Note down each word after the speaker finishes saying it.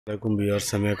এরকম ভিউয়ার্স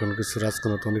আমি এখন কিছু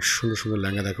রাজকোনাতে অনেক সুন্দর সুন্দর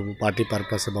লেহেঙ্গা দেখাবো। পার্টি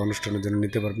পারপাসে বা অনুষ্ঠানের জন্য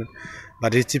নিতে পারবেন বা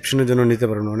রিসেপশনের জন্য নিতে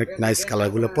পারবেন। অনেক নাইস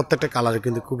কালারগুলো, প্রত্যেকটা কালার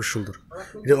কিন্তু খুব সুন্দর।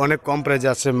 এটা অনেক কম প্রাইসে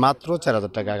আছে, মাত্র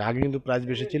 4,000 টাকা। আগে কিন্তু প্রাইস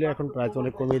বেশি ছিল, এখন প্রাইস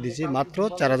অনেক কমিয়ে দিয়েছি, মাত্র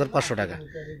 4,500 টাকা।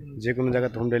 যে কোনো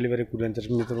জায়গায় হোম ডেলিভারি কুরিয়ার চার্জ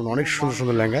নিতে পারবেন। অনেক সুন্দর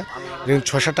সুন্দর লেহেঙ্গা, কিন্তু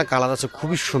 6-7টা কালার আছে,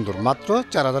 খুবই সুন্দর, মাত্র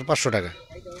 4,500 টাকা।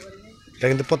 এটা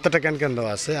কিন্তু প্রত্যেকটা ক্যান ক্যান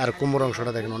দেওয়া আছে। আর কোমর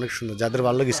অংশটা দেখেন অনেক সুন্দর, যাদের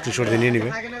ভালো লাগে স্ক্রিনশট দিয়ে নিয়ে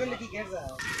নেবে।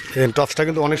 টপসটা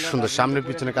কিন্তু অনেক সুন্দর, সামনে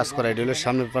পিছনে কাজ করা। এটা হলো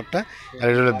সামনের পার্টটা, আর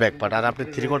এটা হলো ব্যাক পার্ট। আর আপনি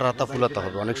 3/4 হাতা ফুলাতে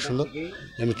হবে, অনেক সুন্দর।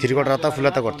 আমি 3/4 হাতা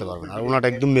ফুলাতে করতে পারবেন। আর ওনাটা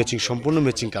একদম ম্যাচিং, সম্পূর্ণ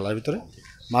ম্যাচিং কালার ভিতরে,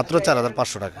 মাত্র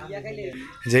 4,500 টাকা।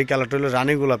 যেই কালারটা হলো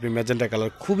রানী গোলাপি ম্যাজেন্টা কালার,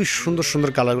 খুবই সুন্দর সুন্দর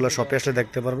কালারগুলো শপে আসলে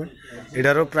দেখতে পারবেন।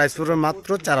 এটারও প্রাইস পড়বে মাত্র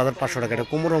 4,500 টাকা। এটা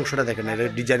কোমর অংশটা দেখেন, এটা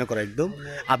ডিজাইন করা একদম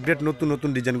আপডেট, নতুন নতুন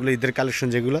ডিজাইনগুলো, ঈদের কালেকশন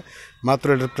যেগুলো, মাত্র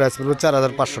এটার প্রাইস পড়বে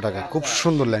 4,500 টাকা। খুব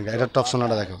সুন্দর লেহেঙ্গা। এটা টপ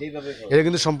সোনাটা দেখো, এটা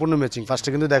কিন্তু সম্পূর্ণ ম্যাচিং। ফার্স্টে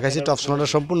কিন্তু দেখাইছি টপ সোনাটা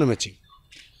সম্পূর্ণ ম্যাচিং,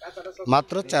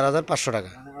 মাত্র 4,500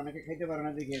 টাকা।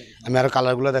 আমি আরও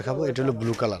কালারগুলো দেখাবো। এটা হলো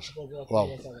ব্লু কালার। ওয়াও,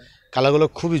 কালারগুলো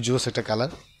খুবই জোস একটা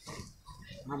কালার।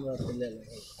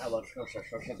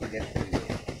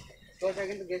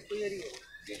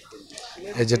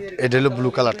 এই যে এটা হলো ব্লু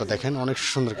কালারটা, দেখেন অনেক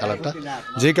সুন্দর কালারটা।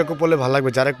 যে কাউকে পরলে ভালো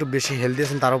লাগবে, যারা একটু বেশি হেলদি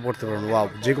আছেন তারাও পড়তে পারবেন। ওয়াও,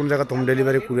 যে কোনো জায়গায় হোম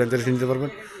ডেলিভারি কুরিয়ার চার্জ নিতে পারবেন।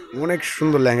 অনেক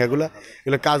সুন্দর লেহেঙ্গাগুলো,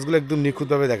 এগুলো কাজগুলো একদম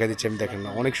নিখুঁতভাবে দেখা দিচ্ছি আমি, দেখেন না,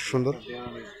 অনেক সুন্দর।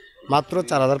 মাত্র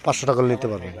 4,500 টাকা নিতে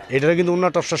পারবেন। এটার কিন্তু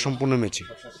ওনার টপসটা সম্পূর্ণ ম্যাচিং,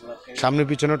 সামনে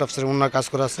পিছনে টপসের ওনার কাজ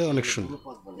করা আছে, অনেক সুন্দর।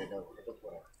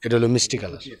 এটা হলো মিষ্টি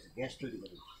কালার।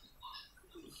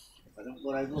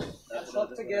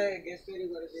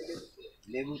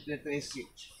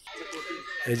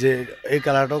 এই যে এই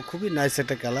কালারটাও খুবই নাইস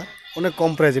একটা কালার, অনেক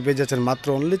কম প্রাইসে পেয়ে যাচ্ছেন, মাত্র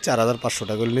অনলি 4,500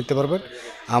 টাকা নিতে পারবেন।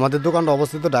 আমাদের দোকানটা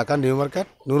অবস্থিত ঢাকা নিউ মার্কেট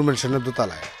নূর মেনশনের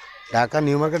দোতলায়। ঢাকা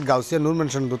নিউ মার্কেট গাউসিয়া নূর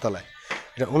মেনশনের দোতলায়।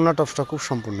 এটা অন্য টপসটা খুব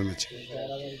সম্পূর্ণ ম্যাচিং,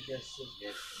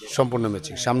 সম্পূর্ণ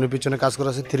ম্যাচিং, সামনে পিছনে কাজ করা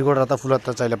আছে। 3/4 হাতা ফুল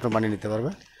হাতা চাইলে আপনি বানিয়ে নিতে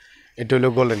পারবেন। এটা হলো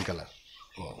গোল্ডেন কালার।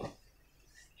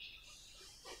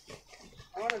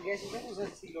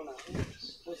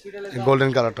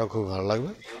 গোল্ডেন কালারটাও খুব ভালো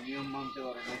লাগবে।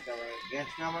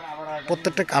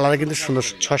 প্রত্যেকটা কালারে কিন্তু সুন্দর,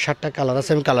 6-7টা কালার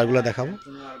আছে, আমি কালারগুলো দেখাবো।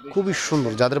 খুবই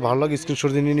সুন্দর, যাদের ভালো লাগে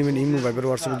স্ক্রিনশট দিয়ে নিয়ে নেবেন। ইমো ভাইবার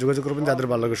হোয়াটসঅ্যাপে যোগাযোগ করবেন, যাদের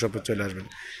ভালো লাগে শপে চলে আসবেন।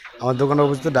 আমার দোকানে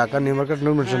অবস্থিত ঢাকা নিউ মার্কেট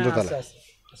নূর মেনশন দোতলা।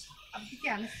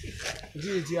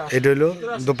 এটা হলো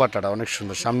দোপাট্টাটা অনেক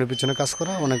সুন্দর, সামনে পিছনে কাজ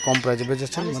করা, অনেক কম প্রাইসে পেয়ে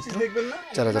যাচ্ছেন, মাত্র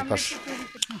 4,500।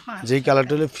 যেই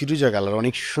কালারটা হলো ফিরোজা কালার,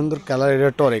 অনেক সুন্দর কালার। এটা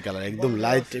টরে কালার, একদম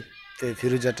লাইট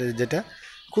ফিরোজাটা, যেটা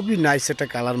খুবই নাইস একটা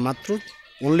কালার। মাত্র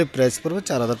অনলি প্রাইস পড়বে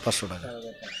 4,500 টাকা।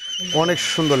 অনেক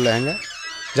সুন্দর লেহেঙ্গা,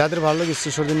 যাদের ভালো লাগে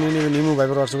স্ক্রিনশট নিয়ে নেবেন। ইমো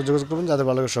ভাইবার হোয়াটসঅ্যাপে যোগাযোগ করবেন, যাদের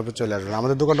ভালো লাগে শপে চলে আসবেন।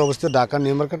 আমাদের দোকানটা অবস্থিত ঢাকা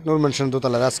নিউ মার্কেট নূর মেনশন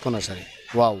দোতলা, রাজকোনা শাড়ি।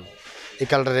 ওয়াও, এই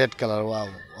কালারটা রেড কালার। ওয়াও,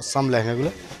 অসাম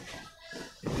লেহেঙ্গাগুলো,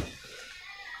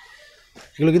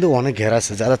 এগুলো কিন্তু অনেক ঘের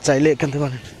আছে, যারা চাইলে এখান থেকে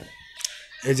বানেন।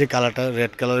 এই যে কালারটা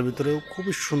রেড কালারের ভিতরেও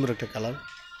খুবই সুন্দর একটা কালার।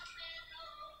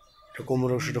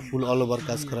 কোমর সেটা ফুল অল ওভার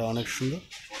কাজ করা, অনেক সুন্দর।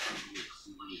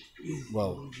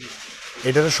 ওয়াও,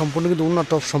 এটার সম্পূর্ণ কিন্তু অন্য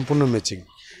টপ সম্পূর্ণ ম্যাচিং।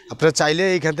 আপনারা চাইলে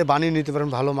এইখান থেকে বানিয়ে নিতে পারেন,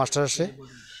 ভালো মাস্টার আসে,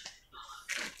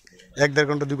 1-1.5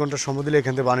 ঘন্টা 2 ঘন্টা সময় দিলে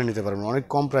এখান থেকে বানিয়ে নিতে পারবেন। অনেক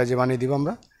কম প্রাইসে বানিয়ে দিব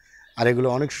আমরা। আর এগুলো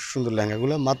অনেক সুন্দর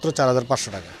লেহেঙ্গাগুলো, মাত্র 4,500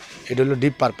 টাকা। এটা হলো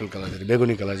ডিপ পার্পল কালার,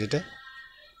 বেগুনি কালার যেটা,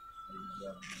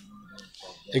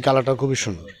 এই কালারটা খুবই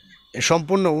সুন্দর।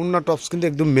 সম্পূর্ণ অন্য টপস কিন্তু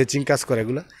একদম ম্যাচিং কাজ করে,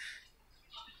 এগুলো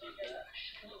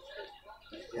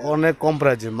অনেক কম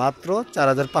প্রাইসে, মাত্র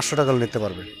 4,500 টাকা নিতে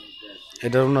পারবেন।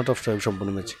 এটার অন্য টপসটা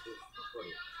সম্পূর্ণ ম্যাচিং।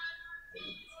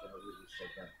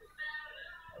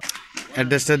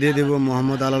 অ্যাড্রেসটা দিয়ে দেবো,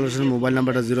 মোহাম্মদ আলাল হোসেন, মোবাইল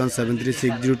নাম্বারটা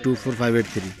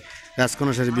 01736024583,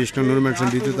 রাজকোনা শাড়ি, বিষ্ণু নূর মেনশন,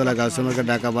 দ্বিতীয়তলা, গাউসিয়া মার্কেট,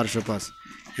 ঢাকা 1205।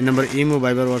 এই নাম্বার ইমো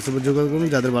ভাইবার হোয়াটসঅ্যাপে যোগাযোগ করুন,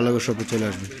 যাদের ভালো লাগে শপে চলে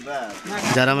আসবে।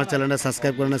 যারা আমার চ্যানেলটা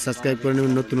সাবস্ক্রাইব করেন, সাবস্ক্রাইব করে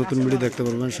নেবেন, নতুন নতুন ভিডিও দেখতে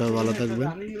পারবেন। সবাই ভালো থাকবেন,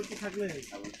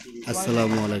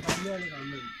 আসসালামু আলাইকুম।